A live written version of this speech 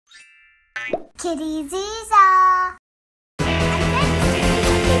Kiddyzuzaa.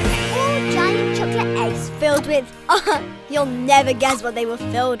 All giant chocolate eggs filled with... you'll never guess what they were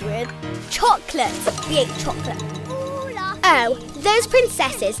filled with. Chocolate. We ate chocolate. Oh, those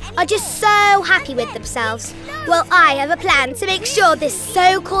princesses are just so happy with themselves. Well, I have a plan to make sure this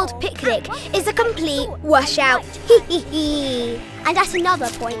so-called picnic is a complete washout. And at another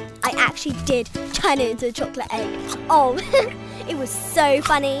point, I actually did turn it into a chocolate egg. Oh, it was so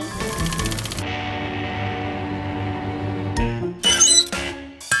funny.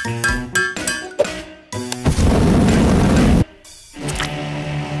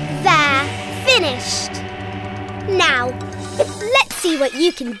 There, finished. Now, let's see what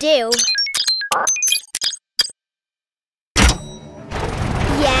you can do.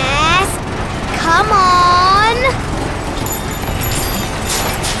 Yes, come on.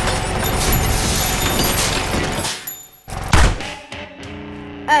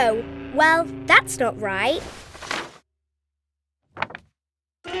 Oh, well, that's not right.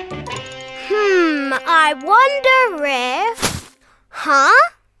 I wonder if...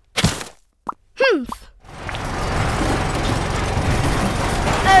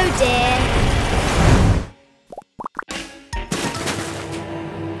 Oh dear.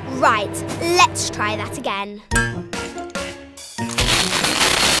 Right, let's try that again.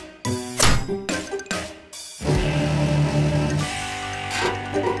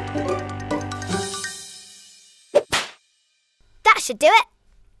 That should do it.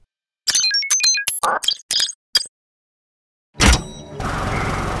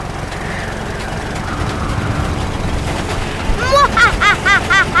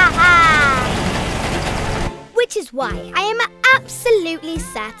 Which is why I am absolutely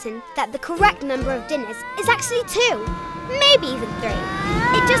certain that the correct number of dinners is actually 2, maybe even 3.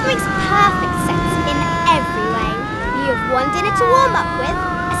 It just makes perfect sense in every way. You have 1 dinner to warm up with,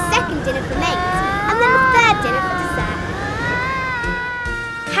 a 2nd dinner for mains, and then a 3rd dinner for dessert.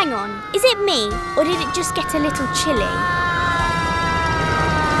 Hang on, is it me, or did it just get a little chilly?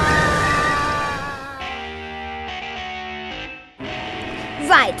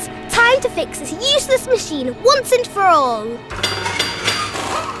 Right, time to fix this useless machine once and for all.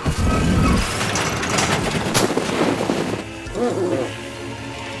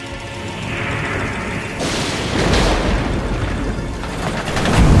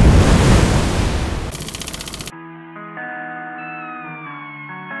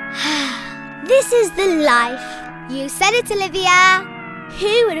 This is the life. You said it, Olivia.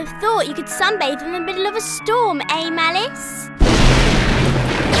 Who would have thought you could sunbathe in the middle of a storm, eh, Malice?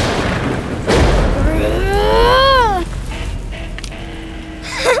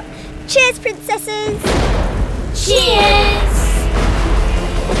 Cheers, princesses! Cheers!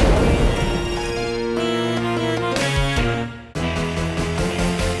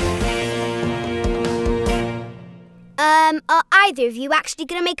 Are either of you actually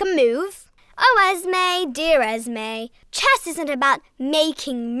going to make a move? Oh, Esme, dear Esme, chess isn't about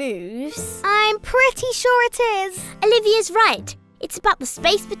making moves. I'm pretty sure it is. Olivia's right. It's about the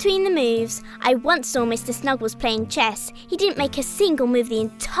space between the moves. I once saw Mr. Snuggles playing chess. He didn't make a single move the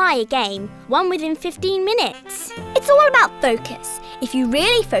entire game, one within 15 minutes. It's all about focus. If you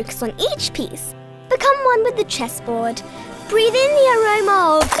really focus on each piece, become one with the chessboard. Breathe in the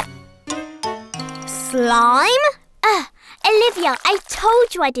aroma of... slime? Olivia, I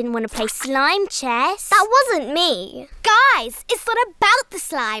told you I didn't want to play slime chess. That wasn't me. Guys, it's not about the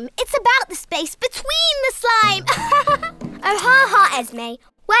slime. It's about the space between the slime. Oh, ha, Esme.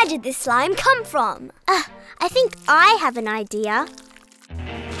 Where did this slime come from? I think I have an idea.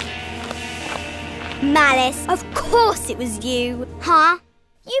 Malice, of course it was you. Huh?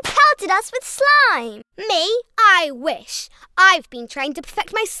 You pelted us with slime. Me? I wish. I've been trying to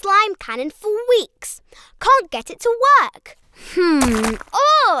perfect my slime cannon for weeks. Can't get it to work.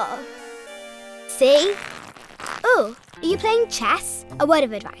 Oh! See? Oh, are you playing chess? A word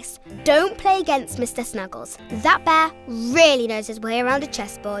of advice. Don't play against Mr. Snuggles. That bear really knows his way around a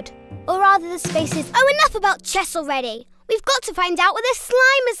chessboard. Or rather the spaces... Oh, enough about chess already. We've got to find out where this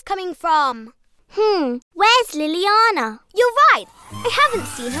slime is coming from. Where's Liliana? You're right. I haven't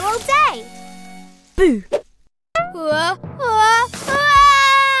seen her all day. Boo!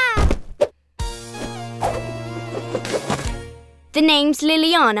 The name's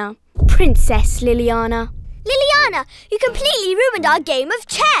Liliana. Princess Liliana. Liliana, you completely ruined our game of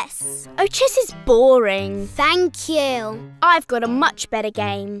chess. Oh, chess is boring. Thank you. I've got a much better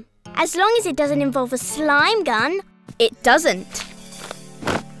game. As long as it doesn't involve a slime gun. It doesn't.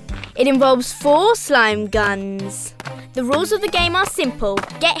 It involves 4 slime guns. The rules of the game are simple.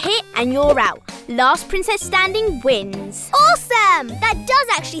 Get hit and you're out. Last princess standing wins. Awesome! That does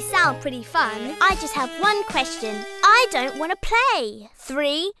actually sound pretty fun. I just have one question. I don't want to play.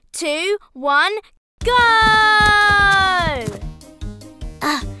 3, 2, 1, go!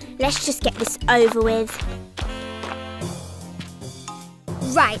 Let's just get this over with.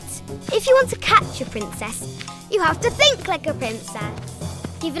 Right. If you want to catch a princess, you have to think like a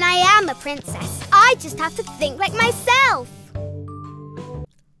princess. Given I am a princess, I just have to think like myself.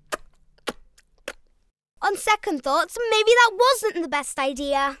 On second thoughts, maybe that wasn't the best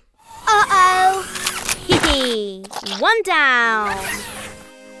idea. Uh-oh. One down.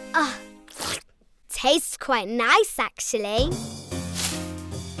 Tastes quite nice, actually.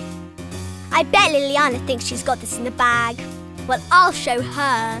 I bet Liliana thinks she's got this in the bag. Well, I'll show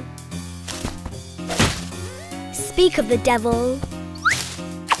her. Speak of the devil.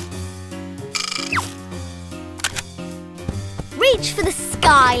 Reach for the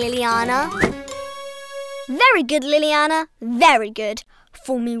sky, Liliana. Very good, Liliana. Very good.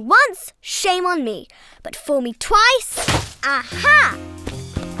 Fool me once, shame on me. But fool me twice, aha!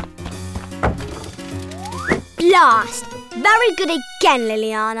 Blast. Very good again,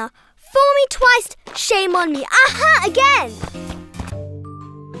 Liliana. Fool me twice, shame on me. Aha, again.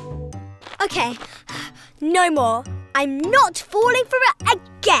 Okay, no more. I'm not falling for it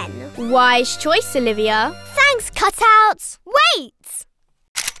again. Wise choice, Olivia. Thanks, cutouts. Wait.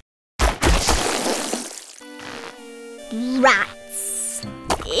 Rats.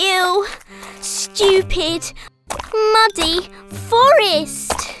 Ew. Stupid. Muddy.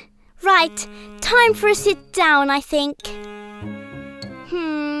 Forest. Right, time for a sit down, I think.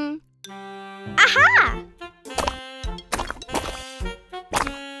 Aha!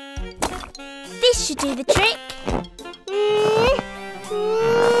 This should do the trick.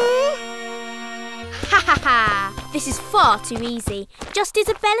 Ha ha ha! This is far too easy. Just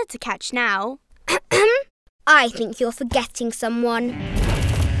Isabella to catch now. I think you're forgetting someone.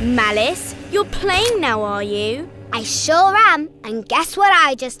 Malice, you're playing now, are you? I sure am. And guess what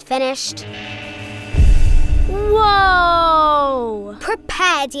I just finished? Whoa!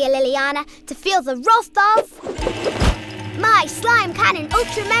 Prepare, dear Liliana, to feel the wrath of my slime cannon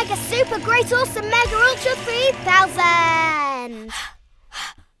ultra mega super great awesome mega ultra 3000.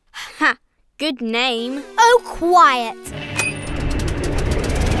 Ha! Good name. Oh, quiet.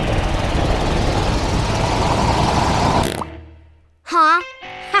 Huh?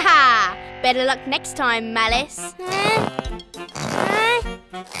 Ha ha! Better luck next time, Malice.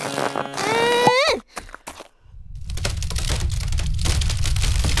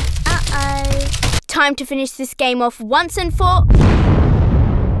 Uh-oh. Time to finish this game off once and for...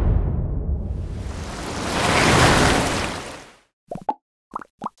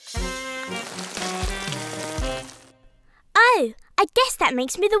 Oh, I guess that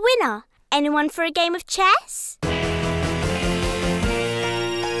makes me the winner. Anyone for a game of chess?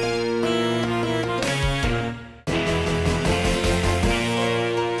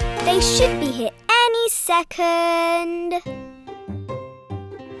 They should be here any second.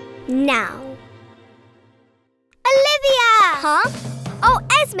 Now. Olivia! Huh? Oh,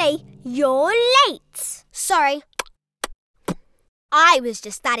 Esme, you're late. Sorry. I was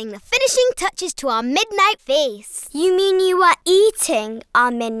just adding the finishing touches to our midnight feast. You mean you were eating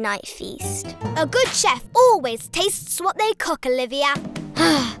our midnight feast? A good chef always tastes what they cook, Olivia.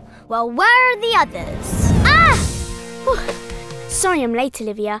 Well, where are the others? Ah! Whew. Sorry I'm late,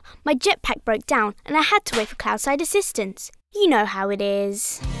 Olivia. My jetpack broke down and I had to wait for Cloudside assistance. You know how it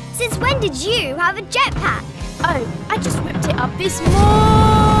is. Since when did you have a jetpack? Oh, I just whipped it up this morning.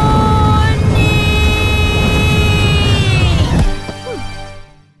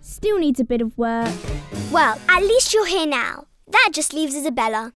 Still needs a bit of work. Well, at least you're here now. That just leaves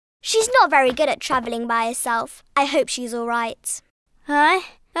Isabella. She's not very good at travelling by herself. I hope she's all right.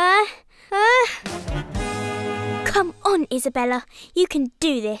 Come on, Isabella. You can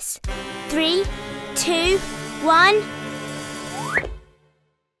do this. 3, 2, 1.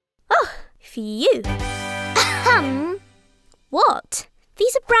 Oh, for you. What?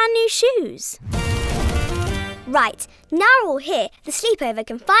 These are brand new shoes. Right, now we're all here, the sleepover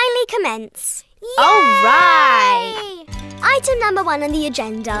can finally commence. Yay! All right. Item number 1 on the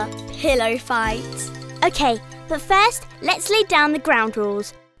agenda, pillow fight. Okay, but first, let's lay down the ground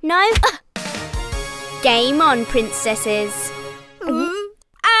rules. No? Game on, princesses.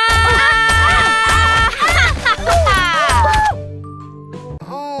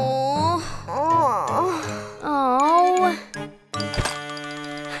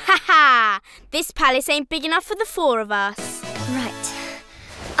 This palace ain't big enough for the 4 of us. Right.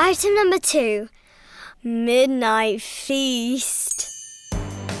 Item number 2. Midnight feast.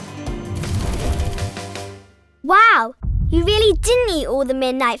 Wow, you really didn't eat all the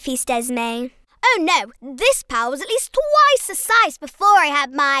midnight feast, Esme. Oh no, this pal was at least twice the size before I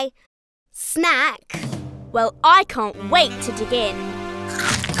had my snack. Well, I can't wait to dig in.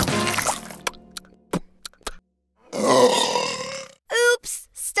 Oops,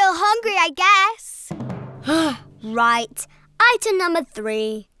 still hungry, I guess. Right, item number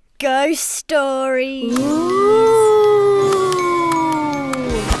 3. Ghost stories.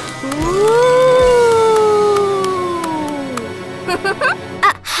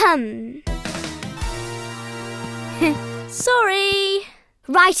 Ahem. Sorry.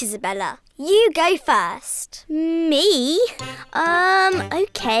 Right, Isabella, you go first. Me?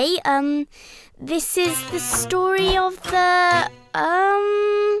 Okay, this is the story of the,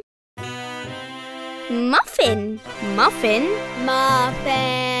 Muffin. Muffin?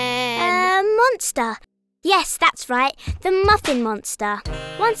 Monster. Yes, that's right, the Muffin Monster.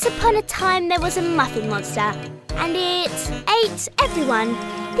 Once upon a time there was a Muffin Monster, and it ate everyone.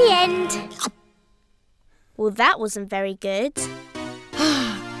 The end. Well, that wasn't very good.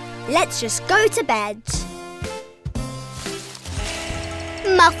 Let's just go to bed.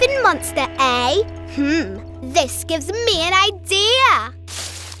 Muffin Monster, eh? This gives me an idea.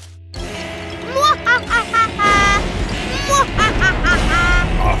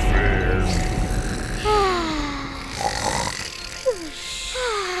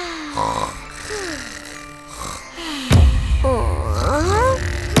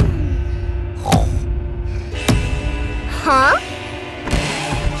 Huh?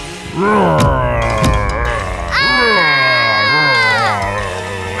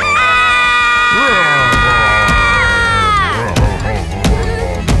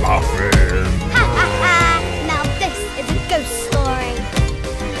 Now this is a ghost story.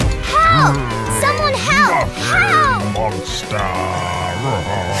 Help! Someone help! Help! Monster!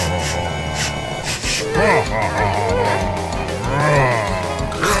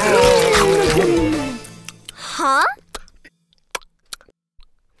 Huh?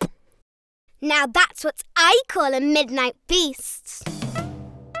 Now that's what I call a midnight feast.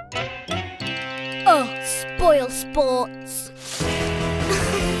 Oh, spoil sport.